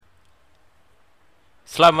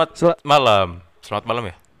Selamat malam. Selamat malam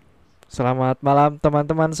ya. Selamat malam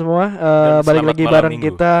teman-teman semua. Dan Balik selamat lagi malam bareng minggu.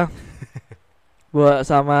 kita buat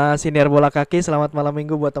sama senior bola kaki. Selamat malam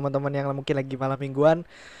minggu buat teman-teman yang mungkin lagi malam mingguan.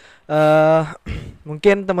 eh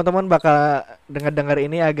Mungkin teman-teman bakal dengar-dengar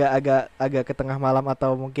ini agak ke tengah malam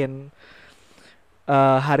atau mungkin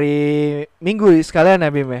hari Minggu sekalian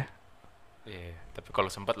ya Bim ya. Iya, tapi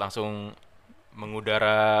kalau sempat langsung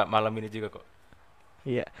mengudara malam ini juga kok.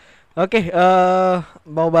 Iya. Oke,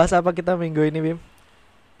 mau bahas apa kita minggu ini Bim?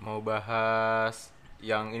 Mau bahas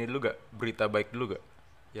yang ini dulu gak? Berita baik dulu gak?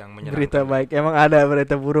 Yang Berita menyenangkan gak? baik. Emang ada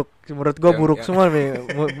berita buruk? Menurut gua Yang buruk yang semua nih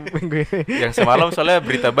minggu ini. yang semalam soalnya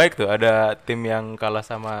berita baik tuh. Ada tim yang kalah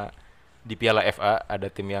sama di Piala FA, ada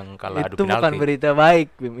tim yang kalah adu Itu bukan penalti. berita baik,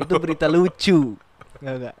 Bim. Itu berita lucu.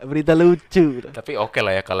 Enggak, berita lucu. Tapi oke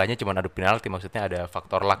lah ya, kalahnya cuma adu penalti, maksudnya ada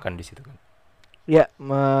faktor luck kan di situ kan. Ya,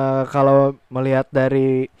 kalau melihat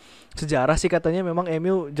dari sejarah sih katanya memang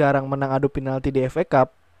MU jarang menang adu penalti di FA Cup.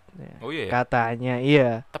 Ya, Oh iya ya. katanya iya.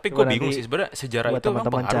 Tapi gue Coba bingung sih nanti sebenarnya sejarah buat itu emang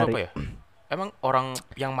teman-teman pengaruh cari. apa ya? Emang orang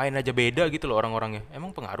yang main aja beda gitu loh orang-orangnya.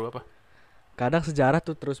 Emang pengaruh apa? Kadang sejarah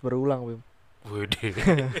tuh terus berulang, Bim. Waduh.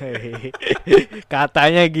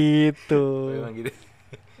 Katanya gitu. Oh, emang gitu.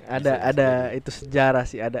 Ada Bisa ada jadi. itu sejarah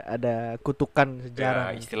sih, ada kutukan sejarah Ya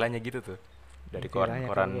mungkin. istilahnya gitu tuh. Dari Istilahnya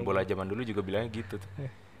kayak koran-koran bola gitu. zaman dulu juga bilangnya gitu tuh.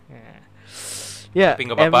 Ya. Ya, Tapi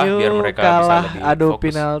nggak apa-apa biar MU mereka bisa kalah lebih adu fokus.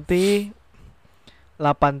 penalti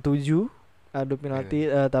 8-7 adu Iya. penalti,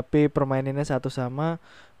 tapi permainannya satu sama.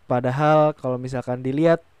 Padahal kalau misalkan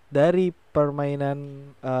dilihat dari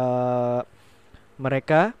permainan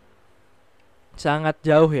mereka sangat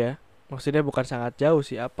jauh ya. Maksudnya bukan sangat jauh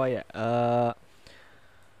sih, apa ya?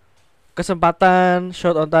 Kesempatan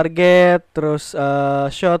shot on target, terus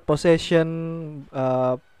shot possession,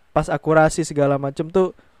 eh, pas akurasi segala macam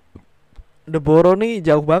tuh The Boro nih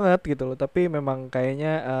jauh banget gitu loh. Tapi memang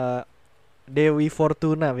kayaknya Dewi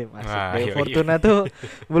Fortuna, Bim, asik. Nah, Dewi iya iya. Fortuna tuh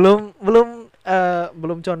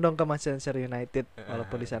belum condong ke Manchester United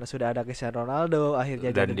walaupun di sana sudah ada Cristiano Ronaldo.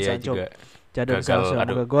 Akhirnya Dan dia juga Jadon gagal Sancho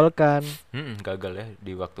aduh. menggolkan. Gagal ya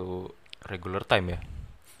di waktu regular time ya.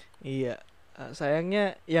 Iya,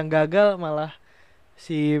 sayangnya yang gagal malah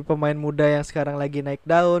si pemain muda yang sekarang lagi naik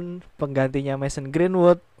daun, penggantinya Mason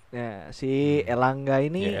Greenwood. Ya, si Hmm. Elanga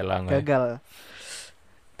Ya ini elang ya. gagal.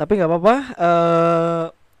 Tapi nggak apa-apa.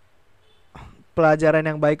 Pelajaran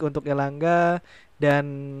yang baik untuk Elangga dan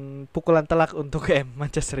pukulan telak untuk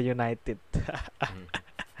Manchester United. Hmm.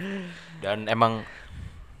 Dan emang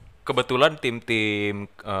kebetulan tim-tim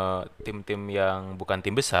yang bukan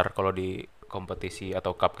tim besar kalau di kompetisi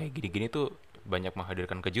atau cup kayak gini-gini tuh banyak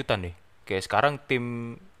menghadirkan kejutan nih. Kayak sekarang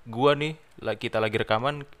tim gua nih, kita lagi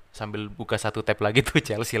rekaman sambil buka satu tab lagi tuh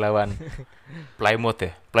Chelsea lawan Plymouth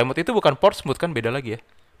ya. Plymouth itu bukan Portsmouth kan, beda lagi ya.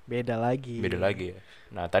 Beda Beda lagi. lagi ya.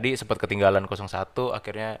 Nah, tadi sempat ketinggalan 0-1,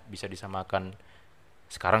 akhirnya bisa disamakan.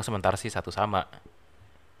 Sekarang sementara sih satu sama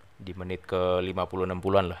di menit ke 50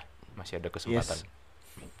 60-an lah. Masih ada kesempatan. Yes.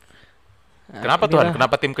 Nah, Kenapa Tuhan? inilah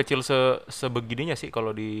Kenapa tim kecil sebegininya sih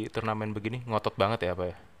kalau di turnamen begini? Ngotot banget ya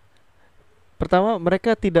apa ya? pertama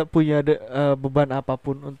mereka tidak punya beban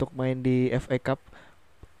apapun untuk main di FA Cup.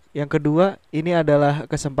 Yang kedua, ini adalah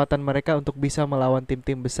kesempatan mereka untuk bisa melawan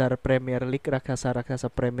tim-tim besar Premier League,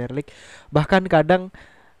 raksasa-raksasa Premier League. Bahkan kadang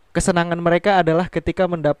kesenangan mereka adalah ketika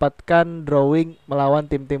mendapatkan drawing melawan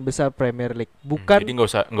tim-tim besar Premier League. Jadi Bukan,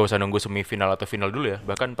 nggak usah nunggu semifinal atau final dulu ya.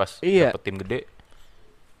 Bahkan pas iya, dapet tim gede.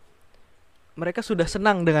 mereka sudah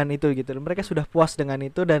senang dengan itu gitu. Mereka sudah puas dengan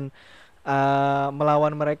itu dan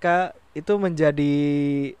melawan mereka itu menjadi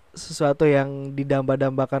sesuatu yang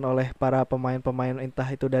didamba-dambakan oleh para pemain-pemain entah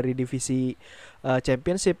itu dari divisi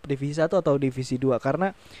Championship, divisi 1 atau divisi 2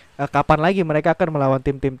 karena kapan lagi mereka akan melawan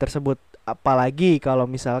tim-tim tersebut apalagi kalau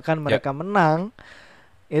misalkan Ya, mereka menang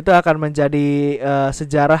itu akan menjadi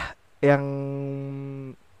sejarah yang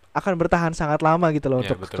akan bertahan sangat lama gitu loh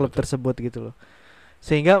ya untuk betul klub betul. tersebut gitu loh.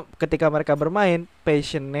 Sehingga ketika mereka bermain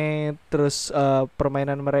passionate terus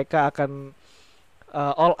permainan mereka akan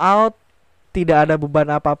all out, tidak ada beban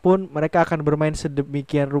apapun, mereka akan bermain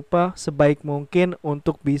sedemikian rupa sebaik mungkin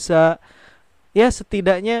untuk bisa ya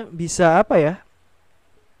setidaknya bisa apa ya?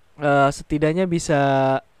 Setidaknya bisa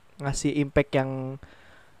ngasih impact yang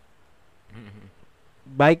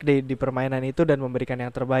baik di permainan itu dan memberikan yang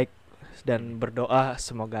terbaik dan berdoa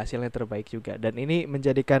semoga hasilnya terbaik juga. Dan ini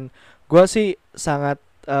menjadikan gua sih sangat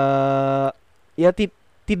ya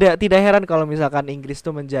tidak heran kalau misalkan Inggris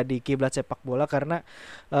tuh menjadi kiblat sepak bola karena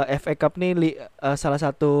FA Cup nih salah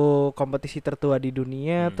satu kompetisi tertua di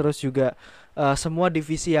dunia, Hmm, terus juga semua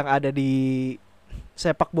divisi yang ada di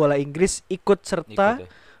sepak bola Inggris ikut ya.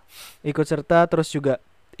 ikut serta terus juga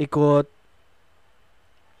ikut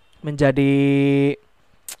menjadi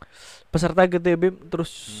peserta gitu ya Bim.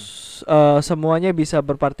 Terus Hmm. semuanya bisa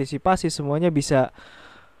berpartisipasi, semuanya bisa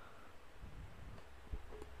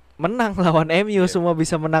menang lawan MU, Ya, semua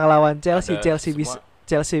bisa menang lawan Chelsea, ada semua.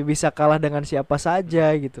 Chelsea bisa kalah dengan siapa Hmm. saja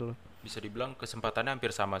gitu loh. Bisa dibilang kesempatannya hampir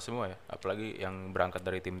sama semua ya, apalagi yang berangkat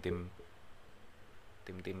dari tim-tim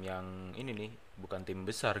yang ini nih, bukan tim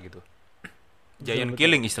besar gitu. Betul Giant betul.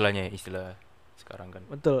 killing istilahnya, istilah sekarang kan.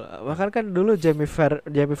 Betul. Hmm. Bahkan kan dulu Jamie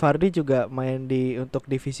Vardy juga main di untuk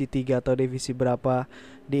divisi 3 atau divisi berapa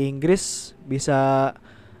di Inggris, bisa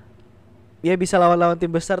ya bisa lawan-lawan tim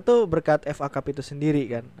besar tuh berkat FA Cup itu sendiri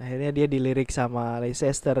kan. Akhirnya dia dilirik sama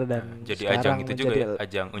Leicester Nah, dan jadi ajang sekarang itu juga ya, menjadi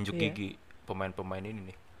ajang unjuk iya, gigi pemain-pemain ini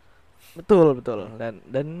nih. betul betul. Hmm.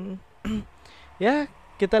 Dan ya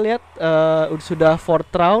kita lihat sudah fourth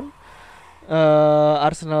round,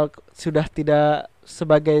 Arsenal sudah tidak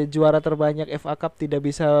sebagai juara terbanyak FA Cup, tidak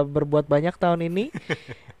bisa berbuat banyak tahun ini.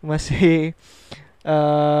 Masih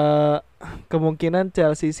eh kemungkinan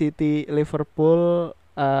Chelsea, City, Liverpool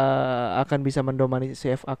akan bisa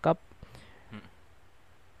mendominasi FA Cup. Hmm.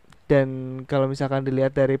 Dan kalau misalkan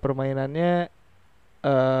dilihat dari permainannya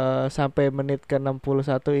sampai menit ke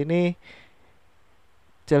 61 ini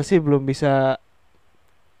Chelsea belum bisa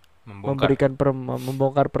Membongkar.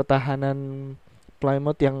 membongkar pertahanan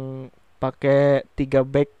Plymouth yang pakai 3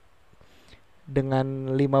 back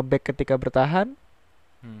dengan 5 back ketika bertahan.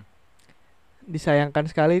 Hmm. Disayangkan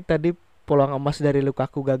sekali tadi peluang emas dari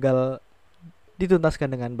Lukaku gagal dituntaskan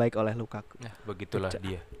dengan baik oleh Lukaku. Nah, begitulah Pecah.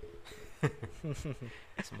 dia.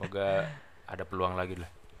 Semoga ada peluang lagi lah.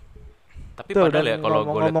 Tapi Betul. padahal Dan ya kalau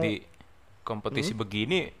gue lihat ngomong-ngomong, di kompetisi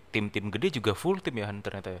begini, tim-tim gede juga full tim ya Han,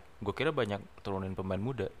 ternyata ya. Gue kira banyak turunin pemain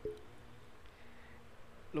muda. Ternyata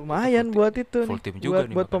lumayan buat itu full nih, tim juga buat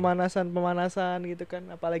nih buat makanya. pemanasan gitu kan.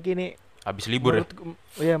 Apalagi nih Abis libur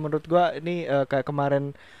ya. menurut gua ini kayak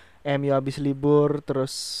kemarin MU habis libur,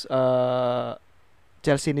 terus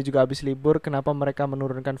Chelsea ini juga habis libur. Kenapa mereka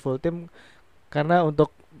menurunkan full tim? Karena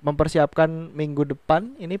untuk mempersiapkan minggu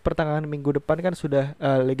depan, ini pertengahan minggu depan kan sudah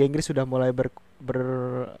Liga Inggris sudah mulai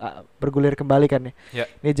bergulir kembali kan ya. Ya.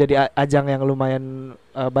 Ini jadi ajang yang lumayan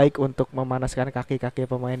baik untuk memanaskan kaki-kaki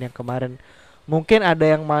pemain yang kemarin. Mungkin ada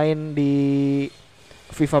yang main di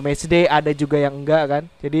FIFA Matchday, ada juga yang enggak kan.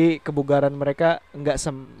 Jadi kebugaran mereka enggak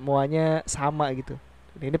semuanya sama gitu.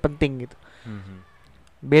 Ini penting gitu. Mhm.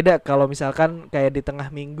 Beda kalau misalkan kayak di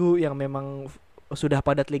tengah minggu yang memang sudah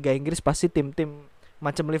padat Liga Inggris, pasti tim-tim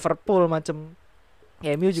macam Liverpool, macam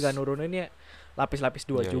MU juga nuruninnya lapis-lapis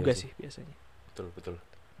dua Iya, iya juga sih. sih biasanya. Betul, betul.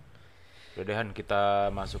 Udah deh Han,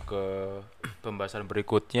 kita masuk ke pembahasan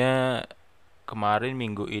berikutnya. Kemarin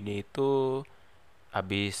minggu ini itu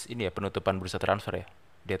habis ini ya, penutupan bursa transfer ya.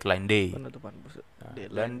 Deadline day. Penutupan bursa Nah,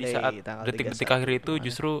 deadline dan di saat day tanggal detik-detik 31 akhir itu kemarin.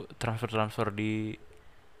 justru transfer-transfer di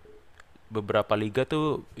beberapa liga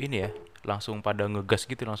tuh ini ya, langsung pada ngegas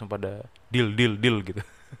gitu, langsung pada deal deal deal gitu.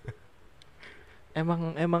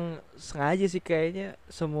 Emang emang sengaja sih kayaknya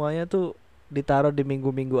semuanya tuh ditaruh di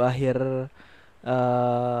minggu-minggu akhir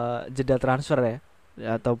jeda transfer ya,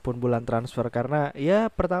 ataupun bulan transfer, karena ya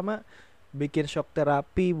pertama bikin shock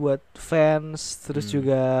terapi buat fans, terus Hmm.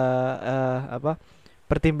 juga apa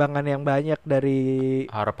pertimbangan yang banyak dari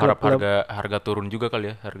Harap-harap klub-klub. harga harga turun juga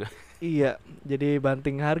kali ya, harga. Iya, jadi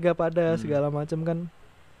banting harga pada Hmm. segala macam kan,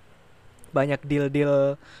 banyak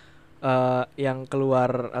deal-deal yang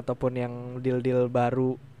keluar ataupun yang deal-deal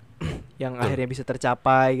baru yang Betul. akhirnya bisa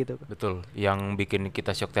tercapai gitu. Betul. Yang bikin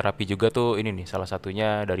kita shock terapi juga tuh ini nih, salah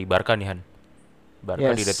satunya dari Barca nih Han.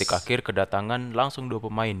 Barca di detik Yes, akhir kedatangan langsung dua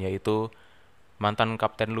pemain, yaitu mantan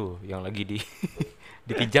kapten lu yang lagi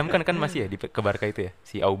dipinjamkan kan masih ya ke Barca itu ya,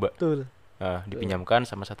 si Auba. betul, Nah, betul. dipinjamkan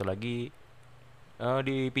sama satu lagi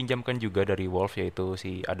dipinjamkan juga dari Wolves, yaitu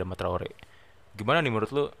si Adama Traore. Gimana nih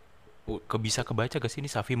menurut lu? Bisa kebaca gak sih ini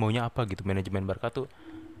Xavi maunya apa gitu, manajemen Barca tuh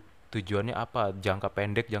tujuannya apa, jangka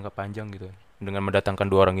pendek jangka panjang gitu dengan mendatangkan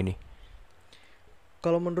dua orang ini.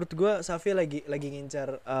 Kalau menurut gua Xavi lagi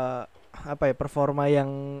ngincar apa ya, performa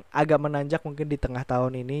yang agak menanjak mungkin di tengah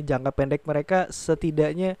tahun ini. Jangka pendek mereka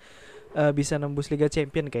setidaknya bisa nembus Liga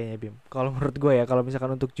Champion kayaknya Bim. Kalau menurut gua ya, kalau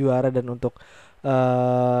misalkan untuk juara dan untuk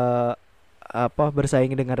eh apa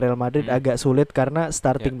bersaing dengan Real Madrid Hmm. agak sulit karena Ya.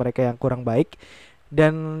 starting mereka yang kurang baik.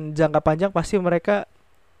 Dan jangka panjang pasti mereka,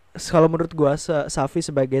 kalau menurut gua Xavi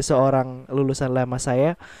sebagai seorang lulusan lama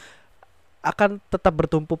saya akan tetap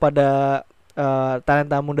bertumpu pada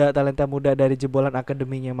talenta muda dari jebolan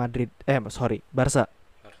akademinya Barca.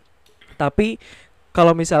 Tapi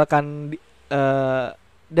kalau misalkan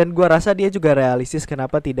dan gua rasa dia juga realistis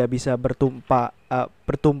kenapa tidak bisa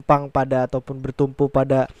bertumpang pada ataupun bertumpu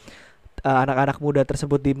pada anak-anak muda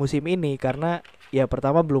tersebut di musim ini, karena ya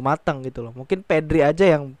pertama belum matang gitu loh. Mungkin Pedri aja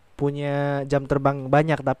yang punya jam terbang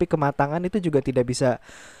banyak, tapi kematangan itu juga tidak bisa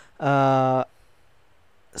uh,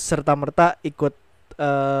 serta merta ikut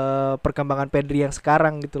perkembangan Pedri yang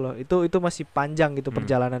sekarang gitu loh. Itu masih panjang gitu Hmm.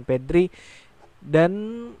 perjalanan Pedri. Dan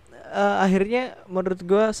akhirnya menurut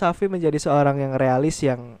gue Xavi menjadi seorang yang realis,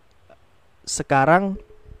 yang sekarang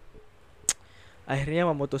akhirnya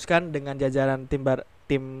memutuskan dengan jajaran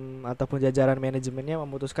tim ataupun jajaran manajemennya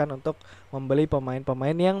memutuskan untuk membeli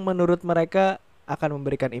pemain-pemain yang menurut mereka akan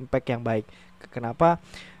memberikan impact yang baik. Kenapa?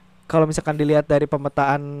 Kalau misalkan dilihat dari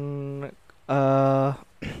pemetaan eh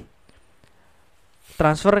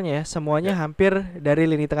transfernya, semuanya Ya. hampir dari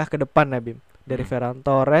lini tengah ke depan, Nabim. Dari Hmm. Ferran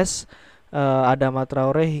Torres, Adama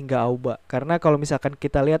Traore hingga Auba. Karena kalau misalkan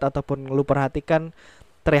kita lihat ataupun lu perhatikan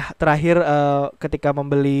terakhir ketika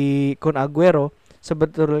membeli Kun Aguero,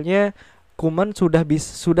 sebetulnya Koeman sudah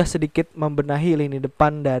sedikit membenahi lini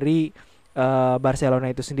depan dari Barcelona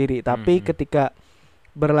itu sendiri. Hmm. Tapi Hmm. ketika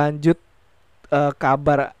berlanjut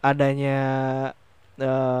kabar adanya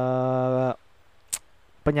eh,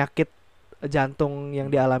 penyakit jantung yang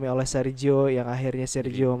dialami oleh Sergio, yang akhirnya Jadi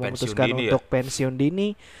Sergio pensiun memutuskan dini ya. untuk pensiun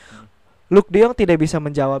dini, Hmm. Luke De Jong tidak bisa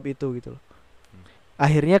menjawab itu gitu loh. Hmm.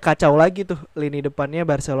 Akhirnya kacau lagi tuh lini depannya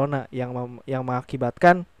Barcelona, yang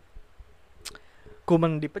mengakibatkan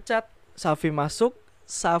Koeman dipecat, Xavi masuk.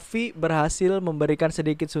 Xavi berhasil memberikan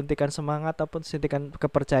sedikit suntikan semangat ataupun suntikan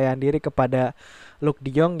kepercayaan diri kepada Luke De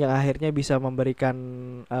Jong, yang akhirnya bisa memberikan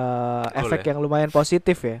Gol efek ya. yang lumayan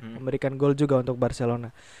positif ya, Hmm. memberikan gol juga untuk Barcelona.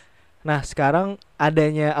 Nah, sekarang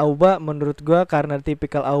adanya Auba, menurut gua karena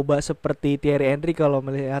tipikal Auba seperti Thierry Henry, kalau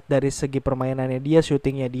melihat dari segi permainannya dia,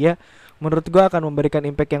 syutingnya dia, menurut gua akan memberikan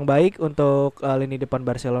impact yang baik untuk lini depan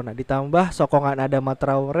Barcelona. Ditambah sokongan ada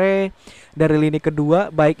Traore dari lini kedua,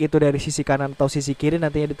 baik itu dari sisi kanan atau sisi kiri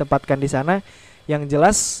nantinya ditempatkan di sana. Yang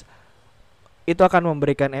jelas itu akan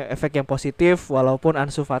memberikan efek yang positif, walaupun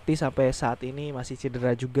Ansu Fati sampai saat ini masih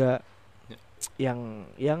cedera juga, yang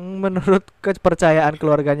menurut kepercayaan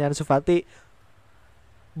keluarganya Ansu Fati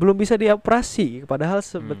belum bisa dioperasi, padahal Hmm.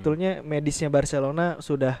 sebetulnya medisnya Barcelona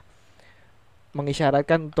sudah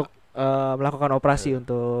mengisyaratkan untuk melakukan operasi Ya. Dia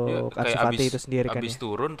untuk Ansu kayak Fati itu sendiri kan abis ya.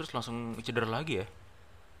 turun terus langsung cedera lagi ya.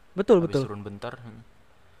 Betul Abis betul. turun bentar. Hmm.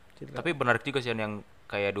 Cedera. Tapi menarik juga sih yang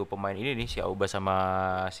kayak dua pemain ini nih, si Auba sama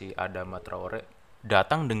si Adama Traore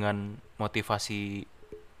datang dengan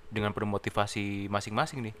penuh motivasi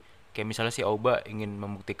masing-masing nih. Kayak misalnya si Auba ingin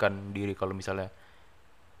membuktikan diri kalau misalnya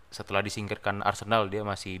setelah disingkirkan Arsenal dia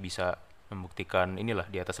masih bisa membuktikan inilah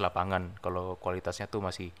di atas lapangan kalau kualitasnya tuh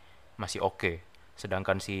masih masih oke.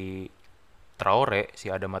 Sedangkan si Traore, si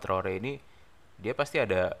Adama Traore ini dia pasti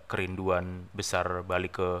ada kerinduan besar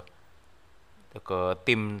balik ke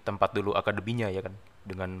tim tempat dulu akademinya ya kan,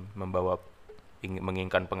 dengan membawa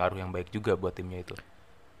menginginkan pengaruh yang baik juga buat timnya itu.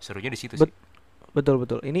 Serunya di situ sih. Bet- betul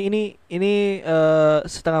betul. Ini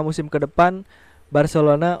setengah musim ke depan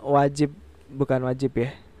Barcelona wajib, bukan wajib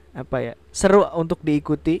ya, apa ya, seru untuk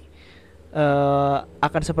diikuti.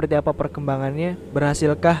 Akan seperti apa perkembangannya?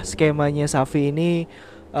 Berhasilkah skemanya Xavi ini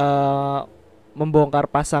eh, membongkar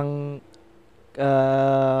pasang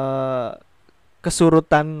eh,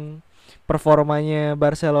 kesurutan performanya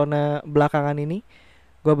Barcelona belakangan ini?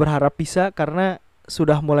 Gue berharap bisa, karena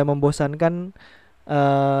sudah mulai membosankan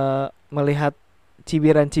melihat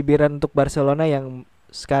cibiran-cibiran untuk Barcelona yang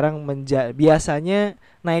sekarang biasanya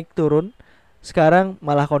naik turun, sekarang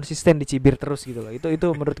malah konsisten dicibir terus gitu loh.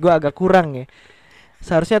 Itu menurut gua agak kurang ya.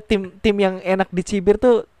 Seharusnya tim yang enak dicibir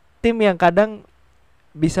tuh tim yang kadang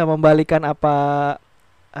bisa membalikan apa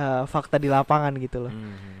fakta di lapangan gitu loh.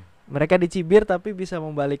 Hmm. Mereka dicibir tapi bisa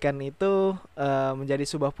membalikan itu menjadi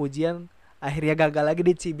sebuah pujian, akhirnya gagal lagi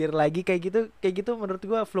dicibir lagi, kayak gitu menurut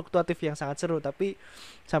gua fluktuatif yang sangat seru. Tapi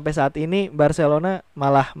sampai saat ini Barcelona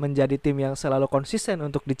malah menjadi tim yang selalu konsisten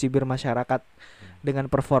untuk dicibir masyarakat dengan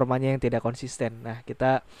performanya yang tidak konsisten. Nah,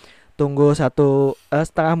 kita tunggu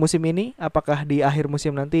setengah musim ini, apakah di akhir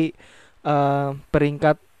musim nanti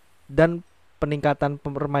peringkat dan peningkatan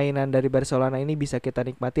permainan dari Barcelona ini bisa kita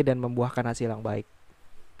nikmati dan membuahkan hasil yang baik.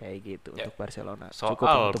 Kayak gitu Ya, untuk Barcelona. Cukup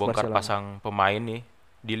soal untuk bongkar Barcelona. pasang pemain nih,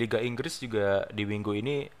 di Liga Inggris juga di minggu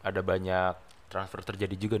ini ada banyak transfer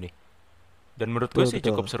terjadi juga nih. Dan menurut gue Betul sih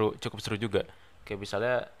betul. cukup seru juga. Kayak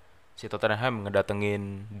misalnya si Tottenham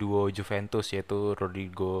ngedatengin duo Juventus, yaitu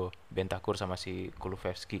Rodrigo Bentancur sama si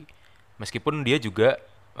Kulusevski. Meskipun dia juga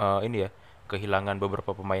ini ya, kehilangan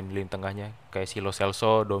beberapa pemain lini tengahnya kayak si Lo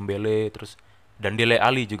Celso, Dombele, terus dan Dele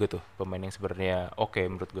Ali juga tuh, pemain yang sebenarnya oke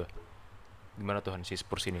menurut gue. Gimana tuh Han, si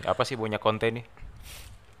Spurs ini? Apa sih punya konten nih?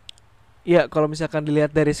 Ya, kalau misalkan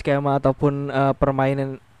dilihat dari skema ataupun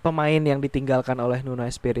permainan pemain yang ditinggalkan oleh Nuno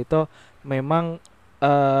Espirito memang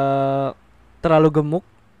eh, terlalu gemuk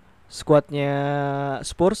skuadnya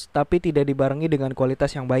Spurs, tapi tidak dibarengi dengan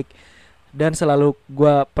kualitas yang baik. Dan selalu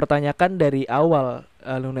gua pertanyakan dari awal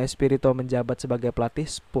Nuno Espirito menjabat sebagai pelatih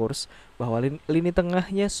Spurs, bahwa lini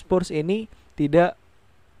tengahnya Spurs ini tidak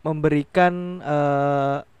memberikan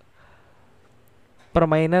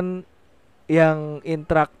permainan yang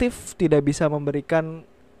interaktif, tidak bisa memberikan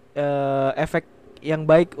efek yang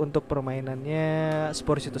baik untuk permainannya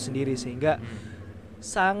Spurs itu sendiri, sehingga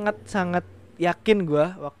sangat-sangat yakin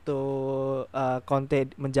gua waktu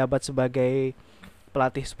Conte menjabat sebagai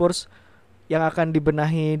pelatih Spurs, yang akan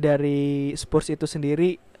dibenahi dari Spurs itu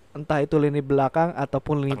sendiri entah itu lini belakang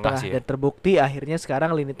ataupun lini Tengah tengah, sih ya. dan terbukti akhirnya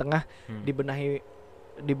sekarang lini tengah Hmm.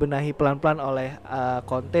 dibenahi pelan-pelan oleh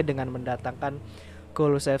Conte dengan mendatangkan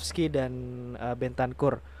Kulusevski dan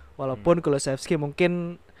Bentancur. Walaupun Kulusevski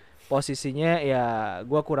mungkin posisinya ya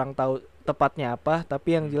gua kurang tahu tepatnya apa,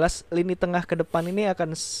 tapi yang jelas lini tengah ke depan ini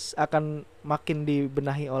akan makin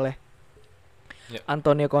dibenahi oleh Ya.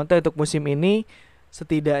 Antonio Conte untuk musim ini.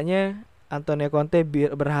 Setidaknya Antonio Conte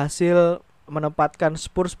berhasil menempatkan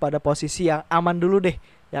Spurs pada posisi yang aman dulu deh,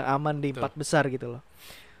 yang aman di Betul. 4 besar gitu loh.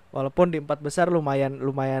 Walaupun di 4 besar lumayan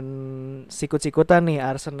sikut-sikutan nih,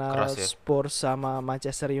 Arsenal, Keras ya. Spurs sama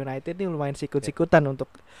Manchester United nih lumayan sikut-sikutan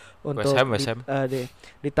untuk West Ham, West Ham.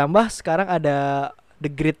 ditambah sekarang ada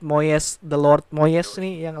the Great Moyes, the Lord Moyes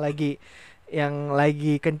nih yang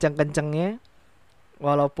lagi kencang-kencangnya.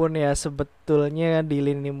 Walaupun ya sebetulnya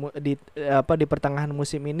di pertengahan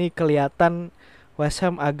musim ini kelihatan West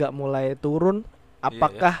Ham agak mulai turun. Iya,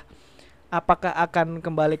 ya. Apakah akan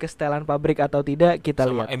kembali ke setelan pabrik atau tidak, kita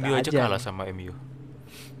Sama lihat MU aja aja kalah nih. sama MU.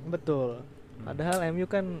 Betul. Padahal MU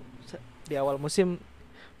kan di awal musim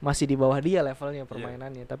masih di bawah dia levelnya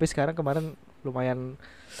permainannya. Tapi sekarang kemarin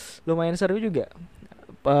lumayan seru juga.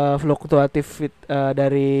 Fluktuatif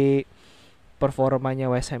dari performanya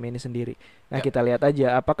West Ham ini sendiri. Nah, Ya. kita lihat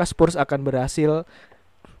aja apakah Spurs akan berhasil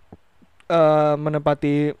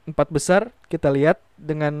menempati 4 besar. Kita lihat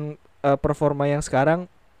dengan performa yang sekarang,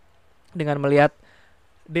 dengan melihat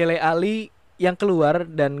Dele Alli yang keluar,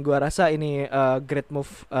 dan gua rasa ini great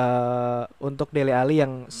move untuk Dele Alli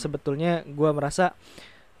yang sebetulnya gua merasa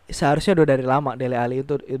seharusnya udah dari lama Dele Alli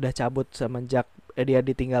itu udah cabut semenjak dia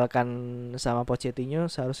ditinggalkan sama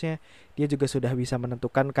Pochettino. Seharusnya dia juga sudah bisa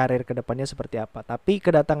menentukan karir kedepannya seperti apa. Tapi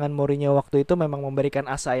kedatangan Mourinho waktu itu memang memberikan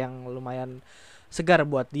asa yang lumayan segar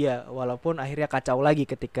buat dia, walaupun akhirnya kacau lagi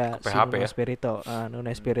ketika Ke si PHP ya.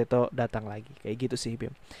 Nuno Espirito datang lagi. Kayak gitu sih,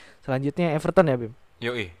 Bim. Selanjutnya Everton ya, Bim.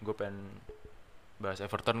 Yoi, gue pengen bahas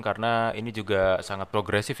Everton karena ini juga sangat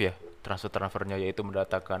progresif ya transfernya, yaitu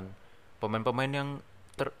mendatangkan pemain-pemain yang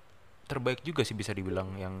terbaik juga sih bisa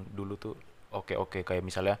dibilang, yang dulu tuh oke kayak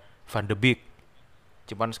misalnya Van de Beek,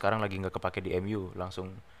 cuman sekarang lagi nggak kepake di MU.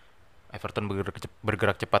 Langsung Everton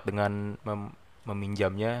bergerak cepat dengan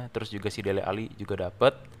meminjamnya. Terus juga si Dele Alli juga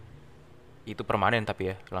dapat, itu permanen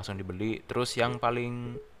tapi ya langsung dibeli. Terus yang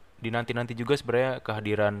paling dinanti-nanti juga sebenarnya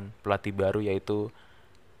kehadiran pelatih baru, yaitu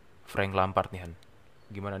Frank Lampard nih, Han.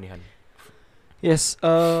 Gimana nih, Han? Yes,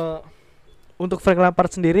 untuk Frank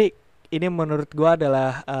Lampard sendiri ini menurut gua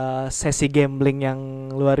adalah sesi gambling yang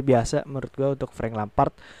luar biasa menurut gua untuk Frank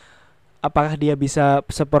Lampard. Apakah dia bisa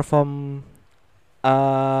seperform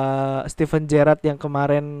Steven Gerrard yang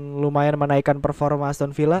kemarin lumayan menaikkan performa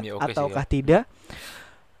Aston Villa, Ya, oke sih ya. ataukah tidak?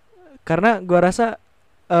 Karena gua rasa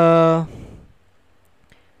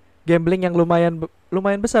gambling yang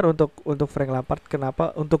lumayan besar untuk Frank Lampard.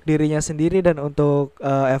 Kenapa? Untuk dirinya sendiri dan untuk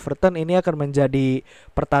Everton ini akan menjadi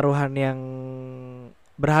pertaruhan yang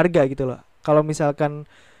berharga gitu loh. Kalau misalkan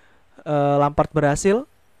Lampard berhasil,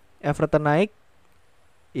 Everton naik,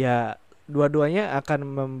 ya dua-duanya akan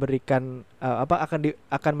memberikan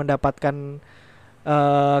akan mendapatkan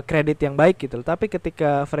kredit yang baik gitu loh. Tapi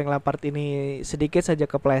ketika Frank Lampard ini sedikit saja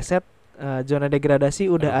kepleset, zona degradasi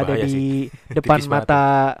udah ada di depan Tipis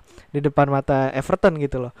banget mata Everton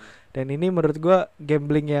gitu loh. Dan ini menurut gua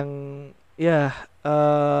gambling yang ya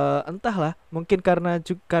entahlah, mungkin karena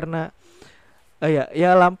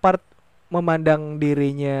ya Lampard memandang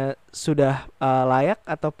dirinya sudah layak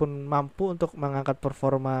ataupun mampu untuk mengangkat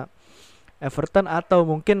performa Everton, atau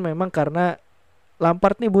mungkin memang karena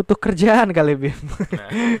Lampard nih butuh kerjaan kali, Bim.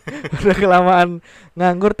 Udah kelamaan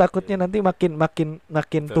nganggur, takutnya nanti makin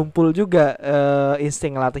Betul. tumpul juga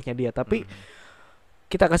insting latihnya dia. Tapi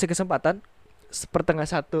kita kasih kesempatan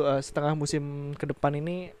setengah musim ke depan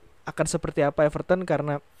ini akan seperti apa Everton,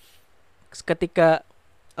 karena ketika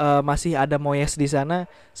masih ada Moyes di sana,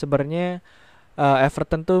 sebenarnya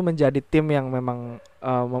Everton tuh menjadi tim yang memang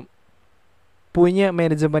punya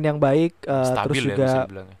manajemen yang baik, terus Stabil ya juga bisa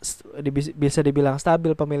dibilang ya. bisa dibilang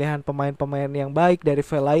stabil, pemilihan pemain-pemain yang baik dari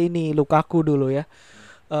Fellaini, Lukaku dulu ya.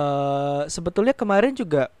 Sebetulnya kemarin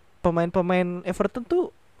juga pemain-pemain Everton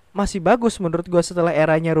tuh masih bagus menurut gua setelah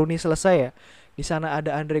eranya Rooney selesai ya. Di sana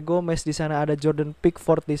ada Andre Gomez, di sana ada Jordan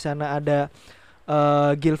Pickford, di sana ada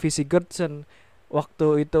Gylfi Sigurdsson.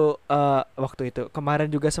 Waktu itu kemarin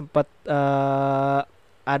juga sempat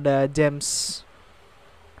ada James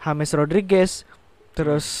James Rodriguez. Hmm.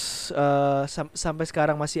 Terus sampai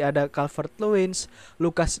sekarang masih ada Calvert-Lewin,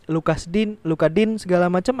 Luka Dean segala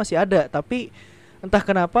macam masih ada. Tapi entah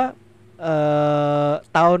kenapa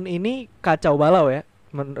tahun ini kacau balau ya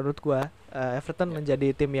menurut gua. Everton Ya. menjadi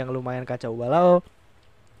tim yang lumayan kacau balau.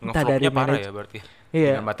 Entah dari Ngeflopnya parah manage, ya berarti.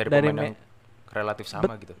 iya Dengan materi dari pemain yang relatif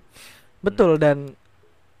sama gitu. Hmm. betul.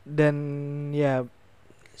 Dan ya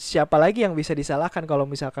siapa lagi yang bisa disalahkan kalau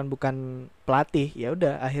misalkan bukan pelatih? Ya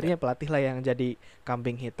udah, Ya. akhirnya pelatih lah yang jadi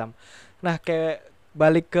kambing hitam. Nah, kayak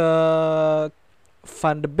balik ke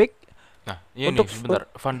Van de Beek Nah, iya nih untuk sebentar.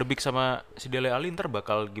 Van de Beek sama si Dele Alli ntar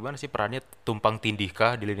bakal gimana sih perannya, tumpang tindih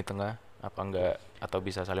kah di lini tengah? Apa enggak, atau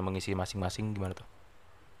bisa saling mengisi masing-masing, gimana tuh?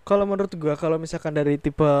 kalau menurut gua, kalau misalkan dari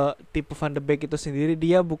tipe tipe Van de Beek itu sendiri,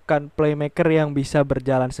 dia bukan playmaker yang bisa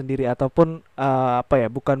berjalan sendiri ataupun apa ya,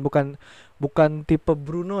 bukan tipe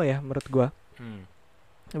Bruno ya menurut gua. Hmm.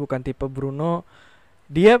 Bukan tipe Bruno.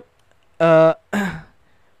 Dia eh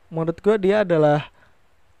menurut gua dia adalah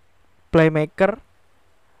playmaker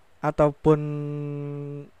ataupun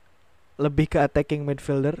lebih ke attacking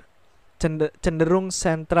midfielder, cenderung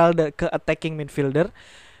sentral ke attacking midfielder,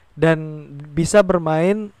 dan bisa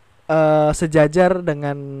bermain sejajar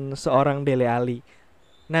dengan seorang Dele Alli.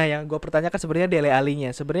 Nah, yang gue pertanyakan sebenarnya Dele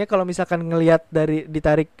Allinya. Sebenarnya kalau misalkan ngelihat dari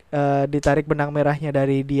ditarik benang merahnya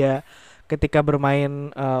dari dia ketika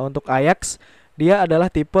bermain untuk Ajax, dia adalah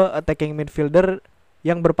tipe attacking midfielder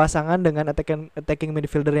yang berpasangan dengan attacking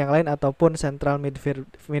midfielder yang lain ataupun central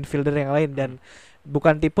midfielder yang lain, dan Hmm.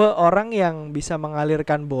 bukan tipe orang yang bisa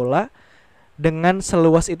mengalirkan bola dengan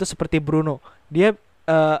seluas itu seperti Bruno. Dia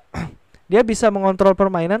eh, dia bisa mengontrol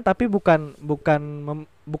permainan tapi bukan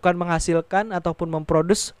menghasilkan ataupun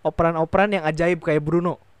memproduksi operan-operan yang ajaib kayak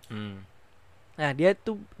Bruno. Hmm. Nah,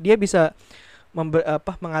 dia bisa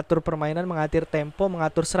mengatur permainan, mengatur tempo,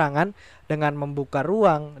 mengatur serangan dengan membuka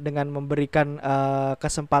ruang, dengan memberikan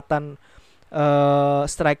kesempatan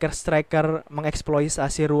striker-striker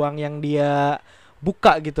mengeksploitasi ruang yang dia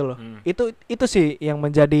buka gitu loh. Hmm. Itu sih yang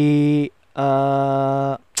menjadi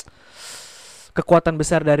uh, kekuatan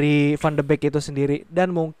besar dari Van de Beek itu sendiri,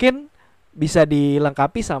 dan mungkin bisa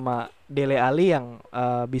dilengkapi sama Dele Alli yang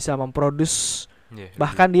bisa memproduce. Iya, lebih.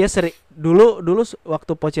 Bahkan dia sering dulu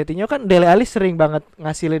waktu Pochettino kan Dele Alli sering banget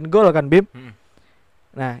ngasilin gol kan, Bim. Hmm.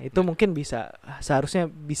 Nah, itu Ya. mungkin seharusnya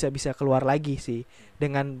bisa keluar lagi sih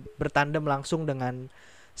dengan bertandem langsung dengan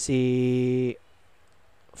si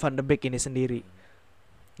Van de Beek ini sendiri.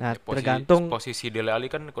 Nah, Ya, tergantung. posisi Dele Alli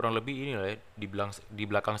kan kurang lebih ini lah ya, dibilang di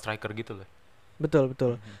belakang striker gitu lah. Betul,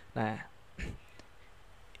 betul. Mhm. Nah,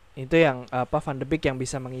 itu yang Van de Beek yang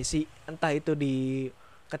bisa mengisi, entah itu di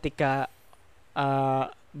ketika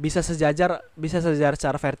bisa sejajar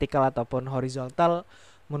secara vertikal ataupun horizontal.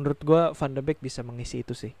 Menurut gua Van de Beek bisa mengisi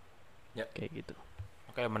itu sih, Ya. kayak gitu.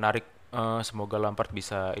 Oke, menarik. Semoga Lampard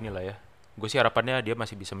bisa inilah ya. Gue sih harapannya dia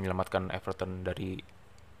masih bisa menyelamatkan Everton dari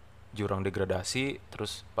jurang degradasi,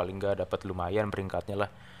 terus paling nggak dapat lumayan peringkatnya lah.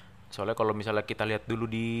 Soalnya kalau misalnya kita lihat dulu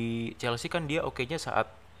di Chelsea kan dia oke-nya saat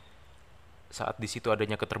saat di situ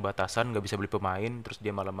adanya keterbatasan, nggak bisa beli pemain, terus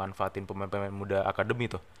dia malah manfaatin pemain-pemain muda akademi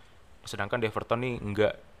tuh. Sedangkan di Everton nih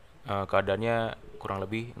nggak, keadaannya kurang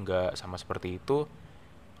lebih nggak sama seperti itu.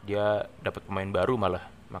 Dia dapat pemain baru malah,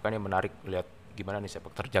 makanya menarik lihat gimana nih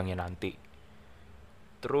sepak terjangnya nanti.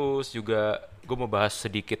 Terus juga gue mau bahas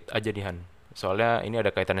sedikit aja nih Han, soalnya ini ada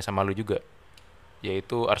kaitannya sama lu juga,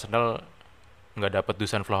 yaitu Arsenal nggak dapat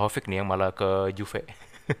Dusan Vlahovic nih yang malah ke Juve.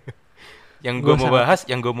 Gue sangat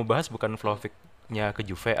Yang gue mau bahas bukan Vlahovicnya ke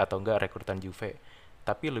Juve atau enggak rekrutan Juve,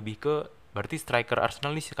 tapi lebih ke berarti striker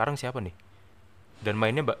Arsenal nih sekarang siapa nih, dan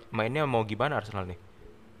mainnya mau gimana Arsenal nih.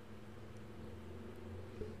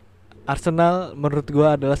 Arsenal menurut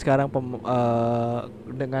gua adalah sekarang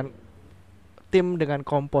dengan tim dengan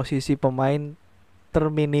komposisi pemain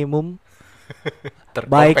terminimum,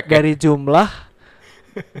 baik Terkompek ya. dari jumlah,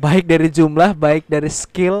 baik dari jumlah, baik dari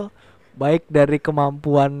skill, baik dari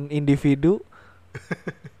kemampuan individu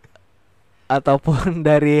ataupun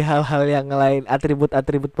dari hal-hal yang lain,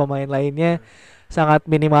 atribut-atribut pemain lainnya sangat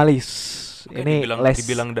minimalis. Oke, Ini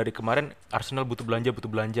dibilang dari kemarin Arsenal butuh belanja,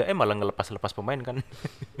 malah ngelepas-lepas pemain kan.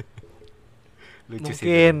 Lucu sih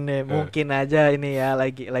itu. Mungkin aja ini ya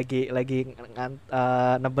lagi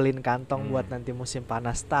nebelin kantong buat Hmm. nanti musim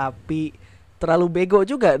panas, tapi terlalu bego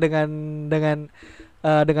juga dengan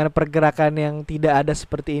pergerakan yang tidak ada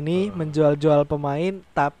seperti ini, Heeh. menjual-jual pemain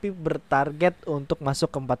tapi bertarget untuk masuk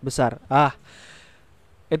ke empat besar.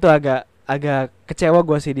 Itu agak agak kecewa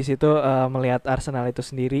gue sih di situ, melihat Arsenal itu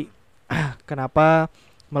sendiri. Kenapa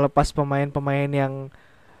melepas pemain-pemain yang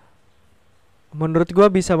menurut gue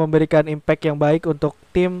bisa memberikan impact yang baik untuk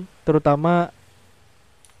tim, terutama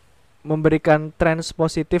memberikan trends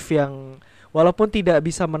positif yang walaupun tidak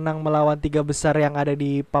bisa menang melawan tiga besar yang ada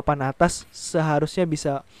di papan atas, seharusnya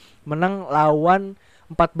bisa menang lawan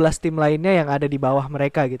 14 tim lainnya yang ada di bawah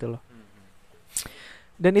mereka gitu loh.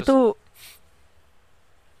 Dan Terus itu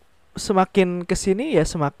semakin kesini ya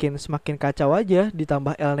semakin semakin kacau aja,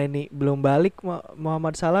 ditambah El Neni belum balik,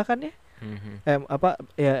 Muhammad Salah kan ya, mhm, apa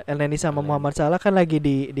ya, El Neni sama Milan. Muhammad Salah kan lagi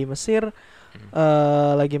di Mesir, Hmm.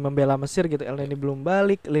 lagi membela Mesir gitu. El Ya, Neni belum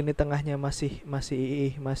balik, lini tengahnya masih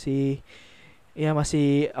masih masih ya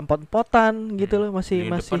masih empot-empotan gitu hmm. loh, masih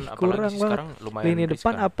Lini masih depan apalagi kurang sih banget. sekarang lumayan Lini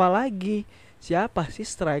depan riskan. apalagi, siapa sih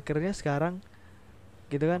strikernya sekarang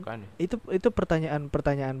gitu kan? Makanya Itu pertanyaan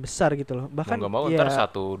besar gitu loh. mau Bahkan nggak mau ntar ya,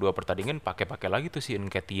 satu dua pertandingan pakai-pakai lagi tuh si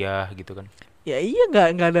Nketiah gitu kan. ya iya,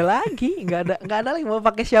 nggak ada lagi, nggak ada lagi mau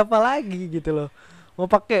pakai siapa lagi gitu loh. Mau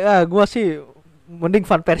pakai, gua sih mending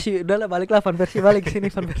Van Persie, udahlah baliklah Van Persie, balik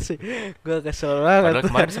sini Van Persie. Gua kesel banget. Padahal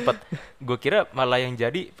kemarin sempat gue kira malah yang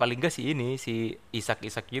jadi paling gak si ini si Isak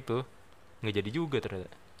gitu nggak jadi juga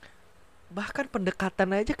ternyata. Bahkan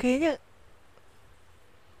pendekatan aja kayaknya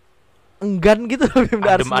enggan gitu loh tim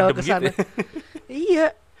Arsenal Adem-adem ke gitu sana. ya. Iya,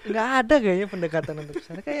 nggak ada kayaknya pendekatan untuk ke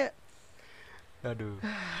sana, kayak Aduh.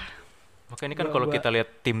 Makanya ini kan gua kalau gua kita lihat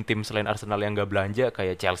tim-tim selain Arsenal yang nggak belanja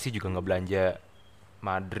kayak Chelsea juga nggak belanja,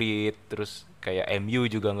 Madrid terus kayak MU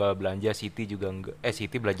juga nggak belanja, City juga nggak,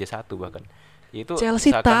 City belanja satu bahkan. Ya itu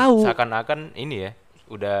Chelsea tahu. seakan-akan ini ya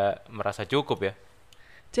udah merasa cukup ya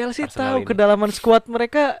Chelsea Arsenal tahu ini. kedalaman skuad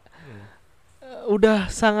mereka, Hmm. udah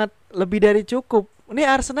sangat lebih dari cukup. Ini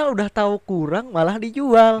Arsenal udah tahu kurang malah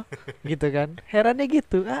dijual gitu kan. Herannya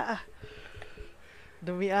gitu.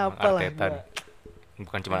 Demi Emang apalah Arteta gua. nih.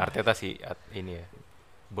 Bukan cuma Arteta sih ini ya. Ya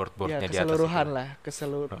Board-boardnya di atas itu keseluruhan lah. lah,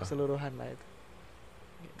 Heeh. keseluruhan lah itu.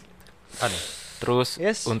 Aneh. Terus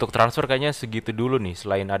Yes. untuk transfer kayaknya segitu dulu nih.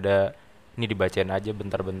 Selain ada ini dibacain aja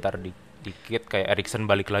bentar-bentar dikit kayak Erikson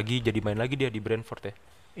balik lagi jadi main lagi dia di Brentford ya.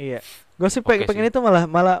 Iya. Gue sih Oke pengen sih. itu, malah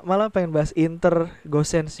malah malah pengen bahas Inter,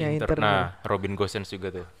 Gosensnya Inter. Inter nih. Nah, Robin Gosens juga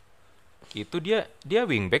tuh. Itu dia dia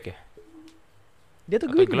wingback ya Dia tuh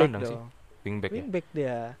atau wingback gelandang sih? dong. Wingback ya. Wingback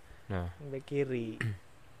dia, Nah, wingback kiri.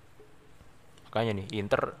 makanya nih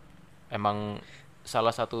Inter emang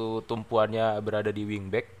salah satu tumpuannya berada di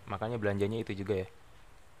wingback, makanya belanjanya itu juga ya.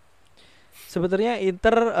 Sebenarnya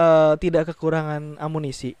Inter tidak kekurangan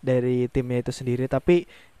amunisi dari timnya itu sendiri, tapi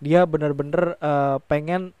dia benar-benar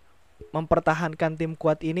pengen mempertahankan tim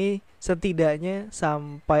kuat ini setidaknya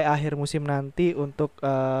sampai akhir musim nanti untuk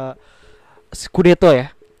Scudetto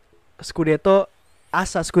ya. Scudetto,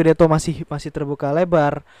 asa Scudetto masih masih terbuka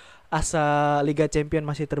lebar, asa Liga Champion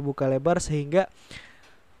masih terbuka lebar, sehingga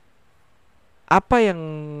apa yang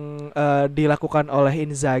dilakukan oleh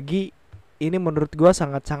Inzaghi ini menurut gua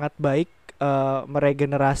sangat-sangat baik,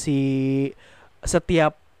 meregenerasi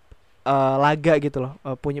setiap laga gitu loh.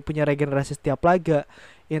 Punya punya regenerasi setiap laga.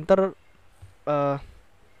 Inter eh,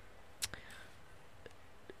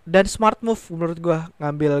 dan smart move menurut gua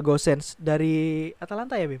ngambil Gosens dari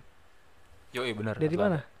Atalanta ya, Bim. Yoi bener Dari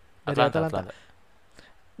mana? Atlanta. Dari Atlanta Atalanta.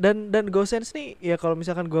 Atlanta. Dan Gosens nih ya, kalau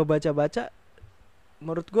misalkan gua baca-baca,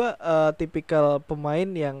 menurut gua tipikal pemain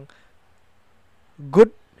yang good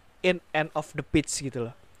in end of the pitch gitu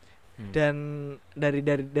loh. Hmm. Dan dari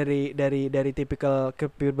tipikal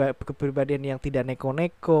kepribadian yang tidak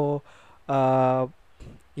neko-neko, eh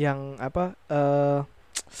yang apa,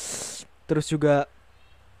 terus juga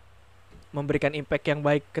memberikan impact yang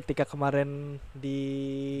baik ketika kemarin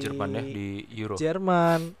di Jerman ya di Euro.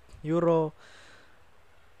 Jerman Euro,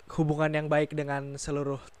 hubungan yang baik dengan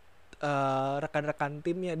seluruh rekan-rekan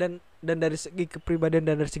timnya, dan dari segi kepribadian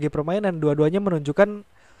dan dari segi permainan dua-duanya menunjukkan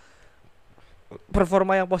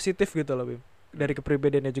performa yang positif gitu loh, Bim. Dari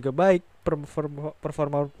kepribadiannya juga baik,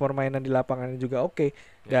 performa permainan di lapangannya juga oke. Ya,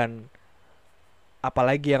 Dan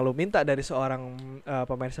apalagi yang lu minta dari seorang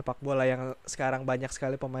pemain sepak bola yang sekarang banyak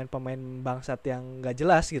sekali pemain-pemain bangsat yang gak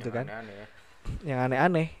jelas gitu yang kan, aneh-aneh ya. yang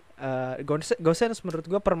aneh-aneh. Gosens menurut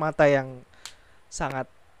gua permata yang sangat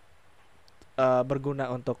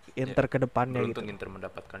berguna untuk Ya, Inter ke depannya gitu. beruntung Inter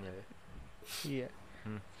mendapatkannya ya. Iya.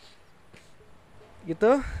 Hmm.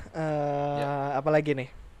 Gitu. Ya, Apalagi nih?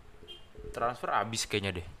 Transfer abis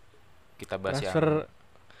kayaknya deh. Kita bahas yang Transfer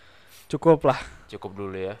cukup lah. cukup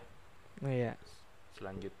dulu ya. Iya.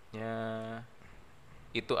 Selanjutnya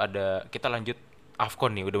itu ada, kita lanjut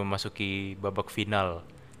AFCON nih, udah memasuki babak final,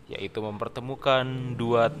 yaitu mempertemukan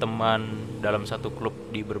dua teman dalam satu klub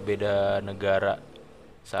di berbeda negara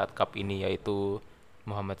saat cup ini, yaitu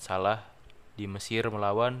Muhammad Salah di Mesir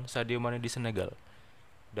melawan Sadio Mane di Senegal.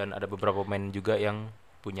 Dan ada beberapa pemain juga yang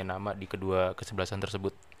punya nama di kedua kesebelasan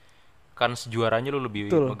tersebut. Kan sejuaranya lu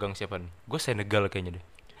lebih Betul. megang siapa nih? Gue Senegal kayaknya deh.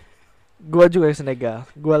 Gua juga Senegal.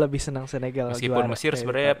 Gua lebih senang Senegal Meskipun juara Mesir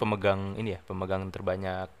sebenarnya daripada pemegang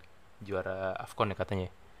terbanyak juara AFCON ya katanya.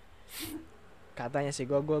 katanya sih.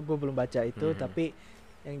 Gua belum baca itu, Mhm. tapi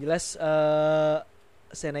yang jelas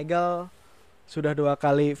Senegal sudah 2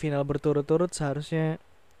 kali final berturut-turut, seharusnya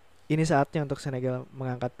ini saatnya untuk Senegal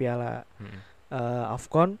mengangkat piala Mhm.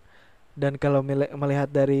 AFCON. Dan kalau melihat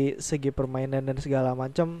dari segi permainan dan segala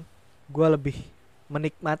macam, gue lebih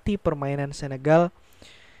menikmati permainan Senegal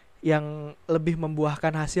yang lebih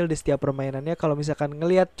membuahkan hasil di setiap permainannya. Kalau misalkan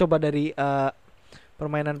ngelihat coba dari Grup.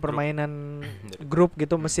 permainan Dari grup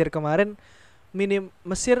gitu, Hmm. Mesir kemarin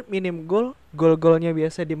Mesir minim gol-golnya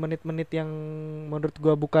biasa di menit-menit yang menurut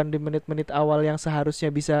gue bukan di menit-menit awal yang seharusnya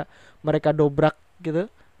bisa mereka dobrak gitu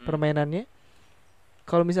permainannya.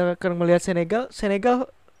 Kalau misalkan melihat Senegal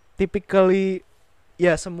typically,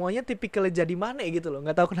 ya semuanya typically jadi Mane gitu loh.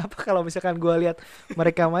 Nggak tahu kenapa kalau misalkan gue lihat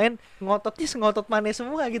mereka main, ngototnya sengotot Mane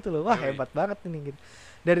semua gitu loh. Wah, Yoi. hebat banget ini gitu.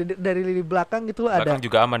 Dari lini belakang gitu loh, Belakang ada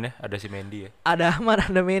juga aman ya, ada si Mendy ya. Ahmad,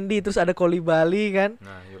 ada Mendy, terus ada Koulibaly kan.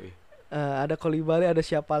 Nah, yoi. Ada Koulibaly, ada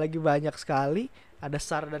siapa lagi, banyak sekali. Ada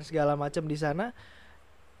Sar dan segala macam di sana.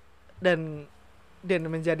 Dan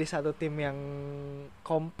menjadi satu tim yang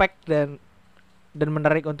compact dan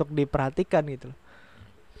menarik untuk diperhatikan gitu loh.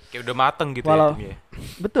 Kayak udah mateng gitu ya Walau timnya.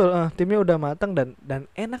 betul, timnya udah matang dan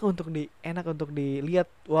enak untuk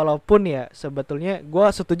dilihat. Walaupun ya sebetulnya gue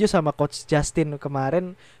setuju sama coach Justin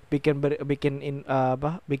kemarin bikin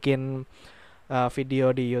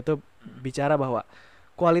video di YouTube bicara bahwa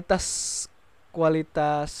kualitas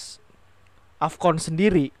kualitas AFCON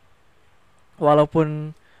sendiri,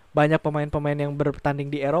 walaupun banyak pemain-pemain yang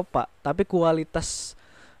bertanding di Eropa, tapi kualitas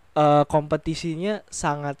kompetisinya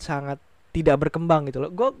sangat-sangat tidak berkembang gitu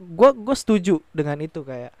loh. Gue setuju dengan itu,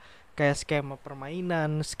 kayak skema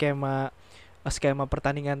permainan, skema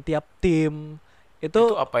pertandingan tiap tim itu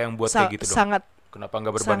Itu apa yang buat kayak gitu dong? sangat Kenapa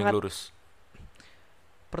nggak berbanding sangat. lurus?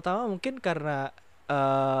 Pertama mungkin karena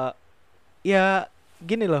ya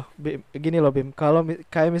gini loh Bim, kalau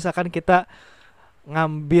kayak misalkan kita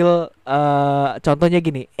ngambil contohnya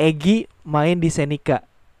gini, Egy main di Senika,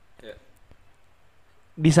 Ya.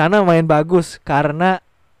 di sana main bagus karena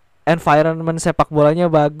environment sepak bolanya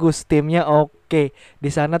bagus, timnya oke. Di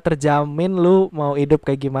sana terjamin lu mau hidup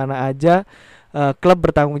kayak gimana aja, klub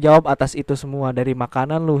bertanggung jawab atas itu semua, dari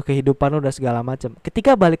makanan lu, kehidupan lu dan segala macam.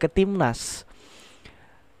 Ketika balik ke timnas,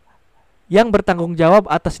 yang bertanggung jawab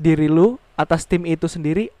atas diri lu, atas tim itu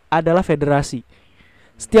sendiri adalah federasi.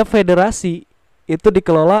 Setiap federasi itu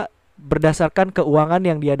dikelola berdasarkan keuangan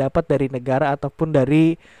yang dia dapat dari negara ataupun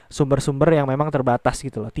dari sumber-sumber yang memang terbatas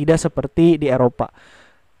gitu loh. Tidak seperti di Eropa.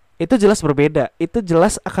 Itu jelas berbeda. Itu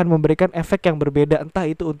jelas akan memberikan efek yang berbeda, entah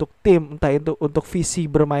itu untuk tim, entah itu untuk visi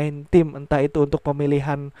bermain tim, entah itu untuk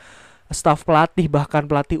pemilihan staf pelatih, bahkan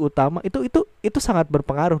pelatih utama. Itu sangat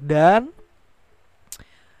berpengaruh. Dan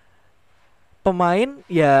pemain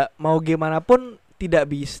ya mau gimana pun tidak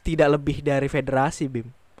lebih dari federasi,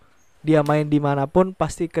 Bim. Dia main dimanapun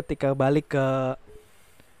pasti ketika balik ke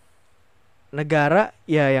negara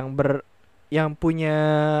ya yang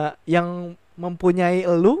mempunyai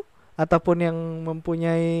elu ataupun yang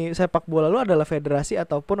mempunyai sepak bola lu adalah federasi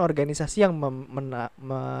ataupun organisasi yang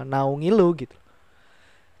menaungi lu gitu.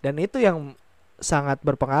 Dan itu yang sangat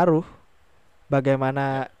berpengaruh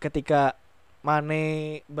bagaimana ketika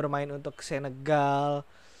Mane bermain untuk Senegal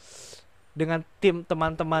dengan tim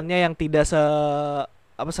teman-temannya yang tidak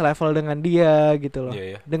selevel dengan dia gitu loh.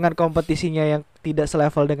 Iya ya. Dengan kompetisinya yang tidak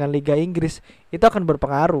selevel dengan Liga Inggris, itu akan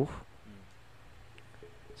berpengaruh.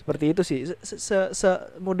 Seperti itu sih.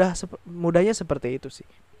 Mudahnya seperti itu sih.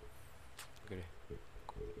 Oke deh.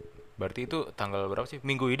 Berarti itu tanggal berapa sih?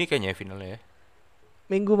 Minggu ini kayaknya ya finalnya ya.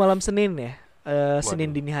 Minggu malam Senin ya.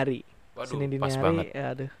 Senin Waduh. dini hari. Waduh, Senin dini pas hari. banget.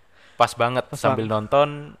 Aduh. Pas banget Pas sambil banget. nonton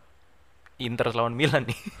Inter lawan Milan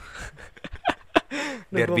nih. Duh,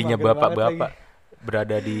 gua Derbynya mager banget bapak-bapak lagi.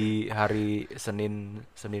 berada di hari Senin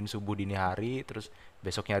subuh dini hari, terus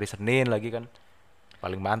besoknya hari Senin lagi kan.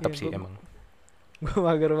 Paling mantap Iya, sih emang. Gue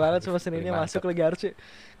mager banget sama Paling Seninnya masuk mantap. lagi harusnya.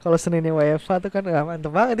 Kalau Seninnya UEFA tuh kan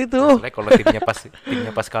mantep banget itu. Masalahnya kalau timnya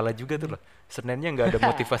pas kalah juga tuh loh. Seninnya nggak ada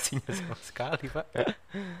motivasinya sama sekali, Pak.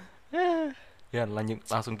 Ya,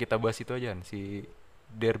 langsung kita bahas itu aja, si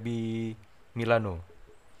Derby Milano.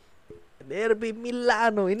 Derby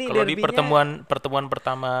Milano ini Kalau di derbynya. pertemuan pertemuan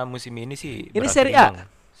pertama musim ini sih Ini berakhir Serie A. imbang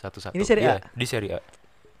Ini 1-1. Serie A. Iya, di Serie A.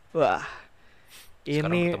 Wah,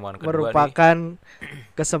 Sekarang ini pertemuan kedua nih. merupakan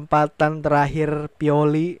kesempatan terakhir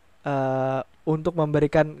Pioli untuk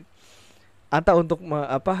memberikan atau untuk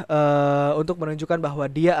menunjukkan bahwa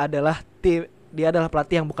dia adalah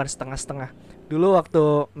pelatih yang bukan setengah-setengah. Dulu waktu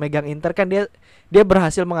megang Inter kan dia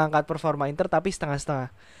berhasil mengangkat performa Inter tapi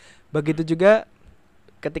setengah-setengah. Begitu juga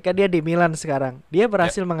ketika dia di Milan sekarang. Dia Ya.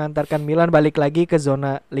 berhasil mengantarkan Milan balik lagi ke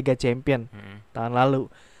zona Liga Champion Mm. tahun lalu.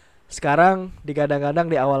 Sekarang digadang-gadang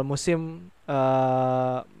di awal musim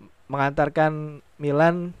mengantarkan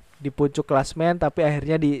Milan di pucuk klasmen tapi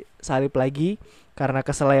akhirnya disalip lagi karena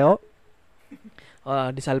keseleo.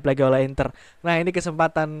 Disalip lagi oleh Inter. Nah, ini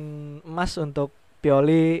kesempatan emas untuk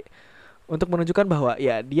Pioli untuk menunjukkan bahwa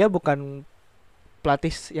ya dia bukan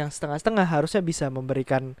pelatih yang setengah-setengah, harusnya bisa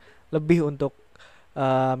memberikan lebih untuk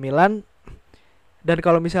Milan. Dan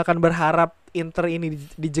kalau misalkan berharap Inter ini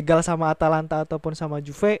dijegal sama Atalanta ataupun sama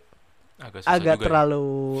Juve, Agak susah agak juga ya. terlalu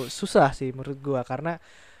susah sih menurut gua, karena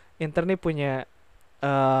Inter nih punya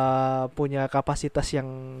kapasitas yang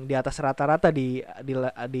di atas rata-rata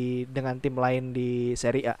dengan tim lain di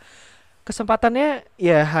Serie A. Kesempatannya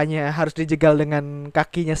ya hanya harus dijegal dengan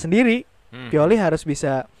kakinya sendiri. Pioli harus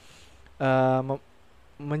bisa eh, mem-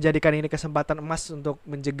 menjadikan ini kesempatan emas untuk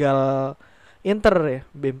menjegal Inter ya,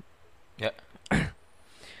 Bim. Ya.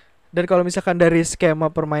 Dan kalau misalkan dari skema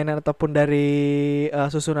permainan ataupun dari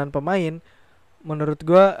susunan pemain, menurut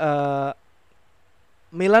gua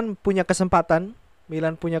Milan punya kesempatan.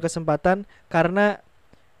 Milan punya kesempatan karena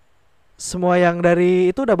semua yang dari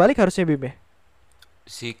itu udah balik harusnya, Bim ya.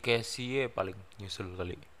 Si Kessie paling nyusul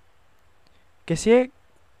kali. Kessie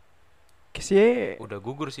Kessie Udah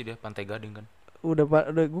gugur sih dia Pantai Gading kan. udah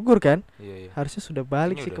gugur kan? Iya, iya. Harusnya sudah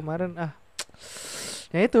balik Kayaknya sih udah. kemarin.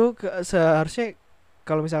 Ya itu seharusnya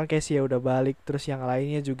kalau misalkan Kessie udah balik, terus yang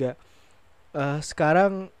lainnya juga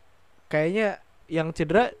sekarang kayaknya yang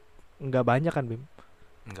cedera nggak banyak kan, Bim?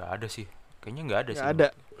 Nggak ada sih. Kayaknya nggak ada Nggak sih ada.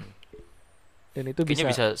 menurut. Dan itu Kayaknya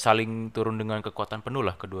bisa bisa saling turun dengan kekuatan penuh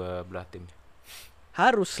lah kedua belah tim.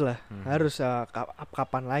 harus lah, Hmm. harus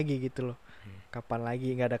kapan lagi gitu loh. Hmm. Kapan lagi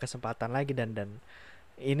nggak ada kesempatan lagi, dan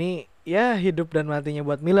ini ya hidup dan matinya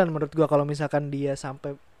buat Milan menurut gua. Kalau misalkan dia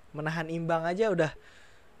sampai menahan imbang aja udah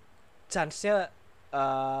chance-nya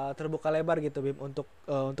terbuka lebar gitu, Bim, untuk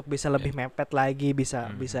bisa lebih mepet lagi, bisa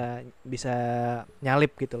Hmm. bisa bisa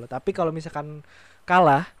nyalip gitu loh. Tapi kalau misalkan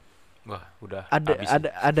kalah, Wah, udah ada habis ada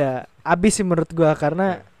sih. ada habis sih menurut gua,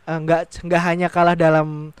 karena Ya. nggak hanya kalah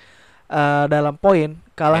dalam poin,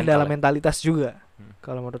 kalah Mental dalam ya. mentalitas juga. Hmm.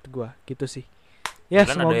 Kalau menurut gua gitu sih. Ya Milan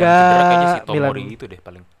ada semoga yang cedera kayaknya si Tomori Milan itu deh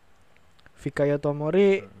paling. Fikayo Tomori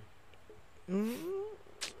Hmm.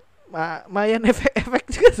 main efek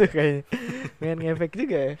juga tuh kayaknya. Main efek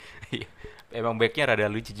juga ya. Emang backnya rada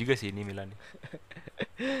lucu juga sih ini Milan nih.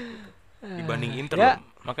 Dibanding Inter loh. Ya,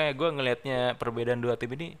 Makanya gue ngelihatnya perbedaan dua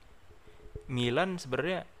tim ini, Milan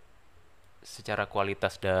sebenarnya secara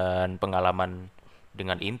kualitas dan pengalaman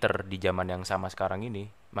dengan Inter di zaman yang sama sekarang ini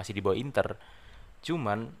masih di bawah Inter.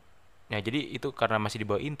 Cuman ya jadi itu karena masih di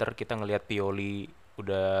bawah Inter, kita ngelihat Pioli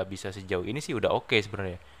udah bisa sejauh ini sih udah oke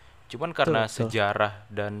sebenarnya. Cuman betul karena betul. sejarah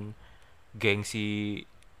dan gengsi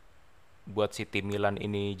buat si tim Milan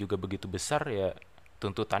ini juga begitu besar, ya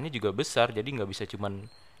tuntutannya juga besar, jadi nggak bisa cuman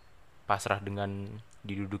pasrah dengan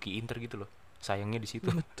diduduki Inter gitu loh. Sayangnya di situ.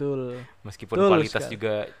 Betul. Meskipun Betul kualitas sekali.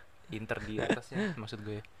 juga Inter di atasnya, maksud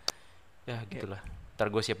gue. Ya Ya, gitulah. Ntar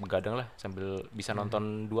gue siap begadang lah sambil bisa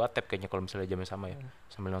nonton dua tab kayaknya kalau misalnya jamnya sama ya.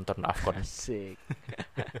 Sambil nonton Afcon. asik.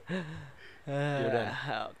 Ya udah.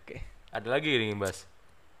 Oke. Ada lagi nih Mbas.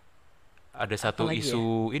 Ada satu Apalagi ya? isu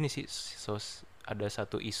ini sih, ada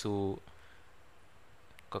satu isu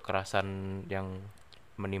kekerasan yang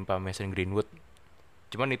menimpa Mason Greenwood.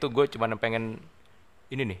 Cuman itu gue cuman pengen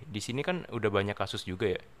ini nih, di sini kan udah banyak kasus juga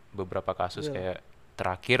ya, beberapa kasus Betul. kayak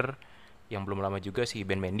terakhir yang belum lama juga si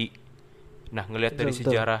Ben Mendy. Nah, ngelihat Betul dari betul.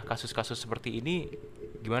 sejarah kasus-kasus seperti ini,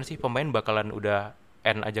 gimana sih pemain bakalan udah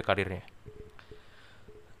end aja karirnya?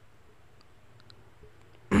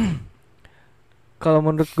 Kalau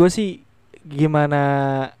menurut gue sih gimana,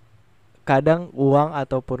 kadang uang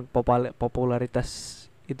ataupun popularitas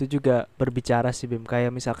itu juga berbicara sih, Bim.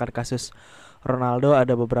 Kayak misalkan kasus Ronaldo,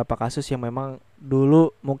 ada beberapa kasus yang memang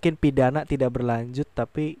dulu mungkin pidana tidak berlanjut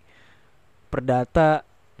tapi perdata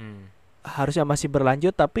Hmm. harusnya masih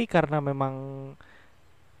berlanjut, tapi karena memang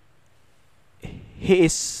he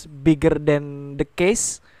is bigger than the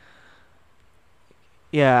case,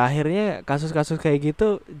 ya akhirnya kasus-kasus kayak gitu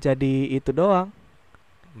jadi itu doang,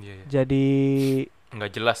 Iya, iya. jadi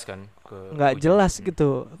Nggak jelas kan ke nggak ujungnya. jelas gitu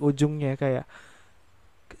ujungnya. Kayak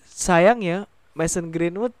sayangnya Mason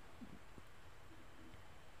Greenwood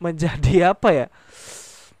menjadi apa ya,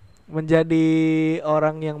 menjadi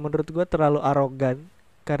orang yang menurut gue terlalu arogan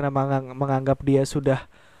karena menganggap dia sudah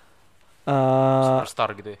uh, Superstar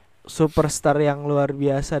gitu ya. superstar yang luar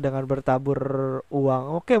biasa dengan bertabur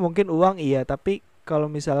uang. Oke, mungkin uang iya, tapi kalau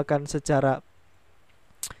misalkan secara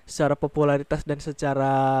popularitas dan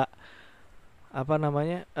secara apa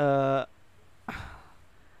namanya,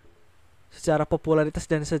 secara popularitas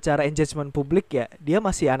dan secara engagement publik, ya dia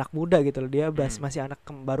masih anak muda gitu loh. Dia Mm. masih anak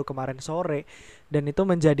baru kemarin sore, dan itu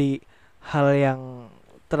menjadi hal yang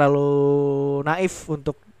terlalu naif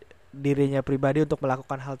untuk dirinya pribadi untuk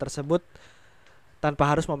melakukan hal tersebut tanpa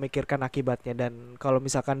harus memikirkan akibatnya. Dan kalau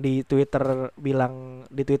misalkan di Twitter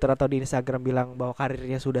atau di Instagram bilang bahwa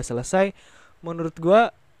karirnya sudah selesai, menurut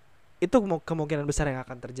gua itu kemungkinan besar yang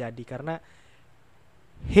akan terjadi, karena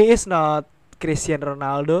he is not Cristiano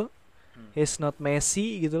Ronaldo, Hmm. he is not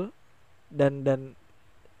Messi gitu loh. Dan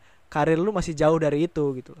karir lu masih jauh dari itu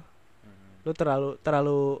gitu loh. Hmm. Lu terlalu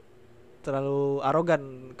terlalu terlalu arogan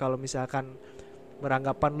kalau misalkan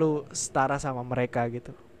beranggapan lu setara sama mereka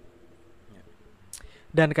gitu. Ya.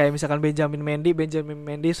 Dan kayak misalkan Benjamin Mendy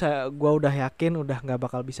gua udah yakin udah nggak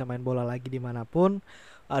bakal bisa main bola lagi dimanapun.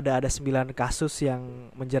 Ada 9 kasus yang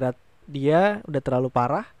menjerat dia, udah terlalu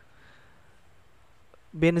parah.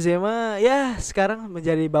 Benzema ya sekarang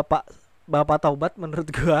menjadi bapak bapak taubat menurut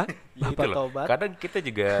gua. Ya itu Bapak loh. taubat. Kadang kita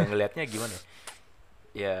juga ngelihatnya gimana ya?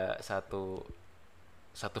 Ya satu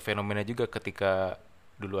satu fenomena juga ketika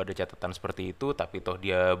dulu ada catatan seperti itu, tapi toh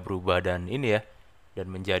dia berubah dan ini ya, dan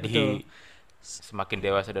Betul. menjadi semakin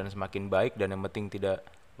dewasa dan semakin baik, dan yang penting tidak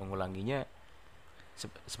mengulanginya.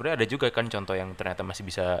 Sebenarnya ada juga kan contoh yang ternyata masih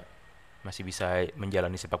bisa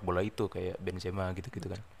menjalani sepak bola itu kayak Benzema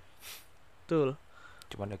gitu-gitu kan. Betul.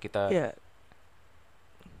 Cuman ya kita Ya,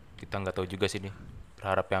 kita nggak tahu juga sih nih.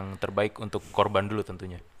 Berharap yang terbaik untuk korban dulu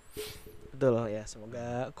tentunya. betul ya.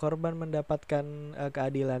 Semoga korban mendapatkan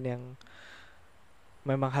keadilan yang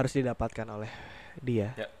memang harus didapatkan oleh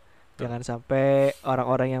dia. Ya, betul. Jangan sampai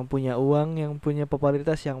orang-orang yang punya uang, yang punya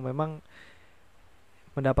popularitas, yang memang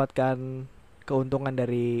mendapatkan keuntungan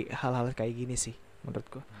dari hal-hal kayak gini sih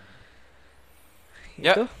menurutku.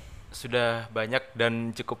 Ya, Itu sudah banyak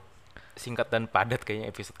dan cukup singkat dan padat kayaknya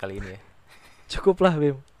episode kali ini ya. cukup lah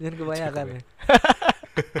Bim, jangan kebanyakan Cukup ya. ya.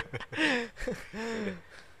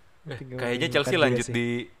 Ya udah. Tinggal Kayaknya membingungkan Chelsea juga lanjut sih. di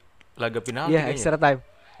laga penalti Ya kayaknya. extra time,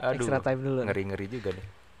 extra Aduh, time dulu nih. ngeri-ngeri juga nih.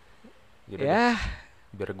 Yaudah deh, Ya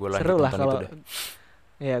biar gue lanjut seru lah nonton itu kalau, dah.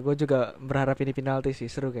 ya gue juga berharap ini penalti sih,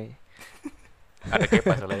 seru kayaknya. Ada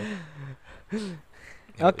Kepa soalnya.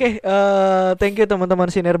 Yoi. Oke, thank you teman-teman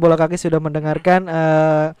Siner Bola Kaki sudah mendengarkan.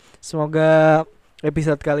 Semoga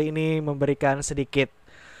episode kali ini memberikan sedikit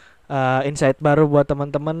insight baru buat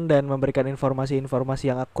teman-teman dan memberikan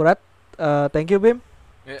informasi-informasi yang akurat. Thank you Bim.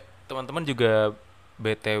 Ya, teman-teman juga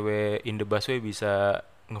BTW in the Busway bisa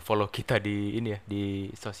ngefollow kita di ini ya, di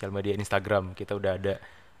sosial media Instagram. Kita udah ada,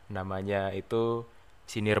 namanya itu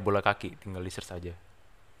Senior Bola Kaki, tinggal di search aja.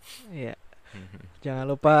 Ya, Mhm. jangan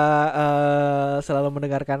lupa selalu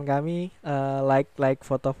mendengarkan kami, like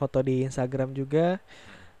foto-foto di Instagram juga.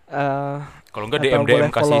 eh Kalau enggak atau DM DM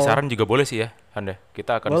boleh kasih follow, saran juga boleh sih ya, Anda.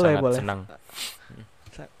 Kita akan boleh sangat boleh. senang.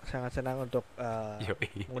 Sangat senang untuk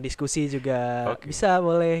Yoi. mau diskusi juga, Oke. bisa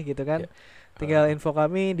boleh gitu Ya. kan. Tinggal info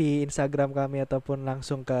kami di Instagram kami ataupun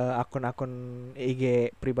langsung ke akun-akun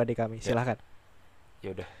IG pribadi kami. Ya, Silahkan.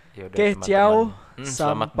 ya udah, ya udah Oke, teman-teman. ciao.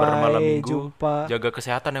 Selamat bermalam Sampai minggu. jumpa. Jaga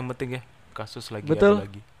kesehatan yang penting ya. Kasus lagi ada Betul.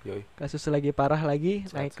 lagi. Yoi. Kasus lagi parah lagi,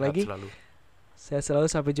 naik Sehat-sehat lagi. selalu. Saya selalu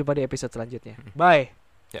sampai jumpa di episode selanjutnya. Bye.